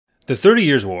The 30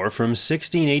 Years' War from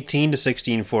 1618 to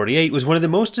 1648 was one of the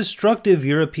most destructive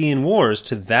European wars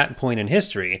to that point in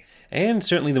history, and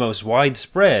certainly the most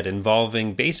widespread,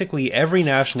 involving basically every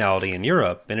nationality in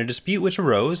Europe, in a dispute which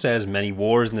arose, as many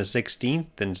wars in the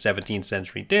 16th and 17th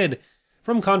century did,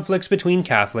 from conflicts between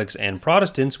Catholics and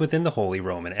Protestants within the Holy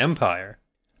Roman Empire.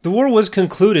 The war was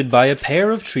concluded by a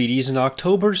pair of treaties in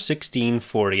October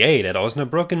 1648 at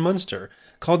Osnabrück and Munster,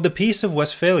 called the Peace of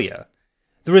Westphalia.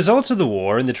 The results of the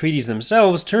war and the treaties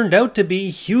themselves turned out to be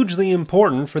hugely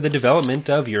important for the development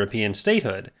of European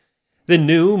statehood. The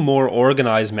new, more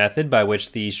organized method by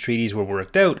which these treaties were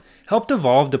worked out helped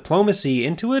evolve diplomacy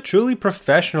into a truly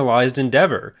professionalized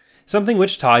endeavor, something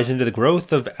which ties into the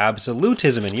growth of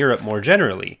absolutism in Europe more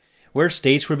generally, where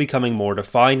states were becoming more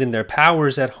defined in their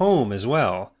powers at home as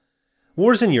well.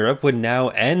 Wars in Europe would now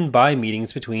end by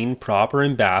meetings between proper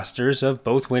ambassadors of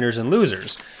both winners and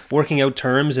losers, working out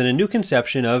terms in a new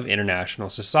conception of international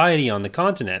society on the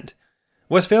continent.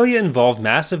 Westphalia involved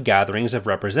massive gatherings of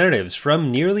representatives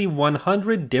from nearly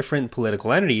 100 different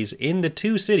political entities in the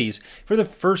two cities for the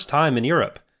first time in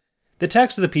Europe. The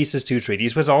text of the Peace's two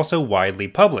treaties was also widely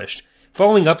published,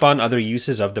 following up on other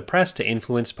uses of the press to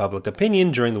influence public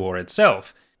opinion during the war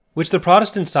itself, which the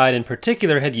Protestant side in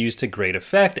particular had used to great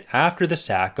effect after the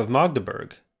sack of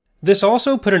Magdeburg. This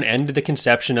also put an end to the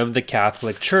conception of the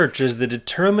Catholic Church as the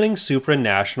determining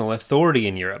supranational authority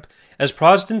in Europe, as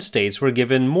Protestant states were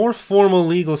given more formal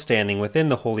legal standing within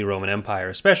the Holy Roman Empire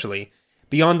especially,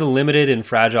 beyond the limited and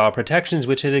fragile protections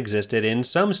which had existed in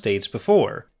some states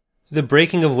before, the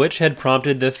breaking of which had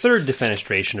prompted the Third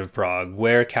Defenestration of Prague,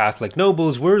 where Catholic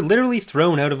nobles were literally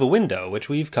thrown out of a window, which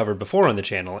we've covered before on the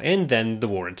channel, and then the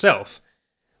war itself.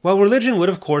 While religion would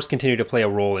of course continue to play a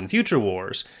role in future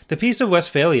wars, the Peace of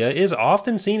Westphalia is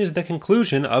often seen as the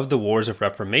conclusion of the Wars of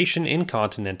Reformation in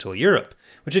continental Europe,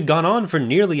 which had gone on for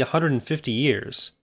nearly 150 years.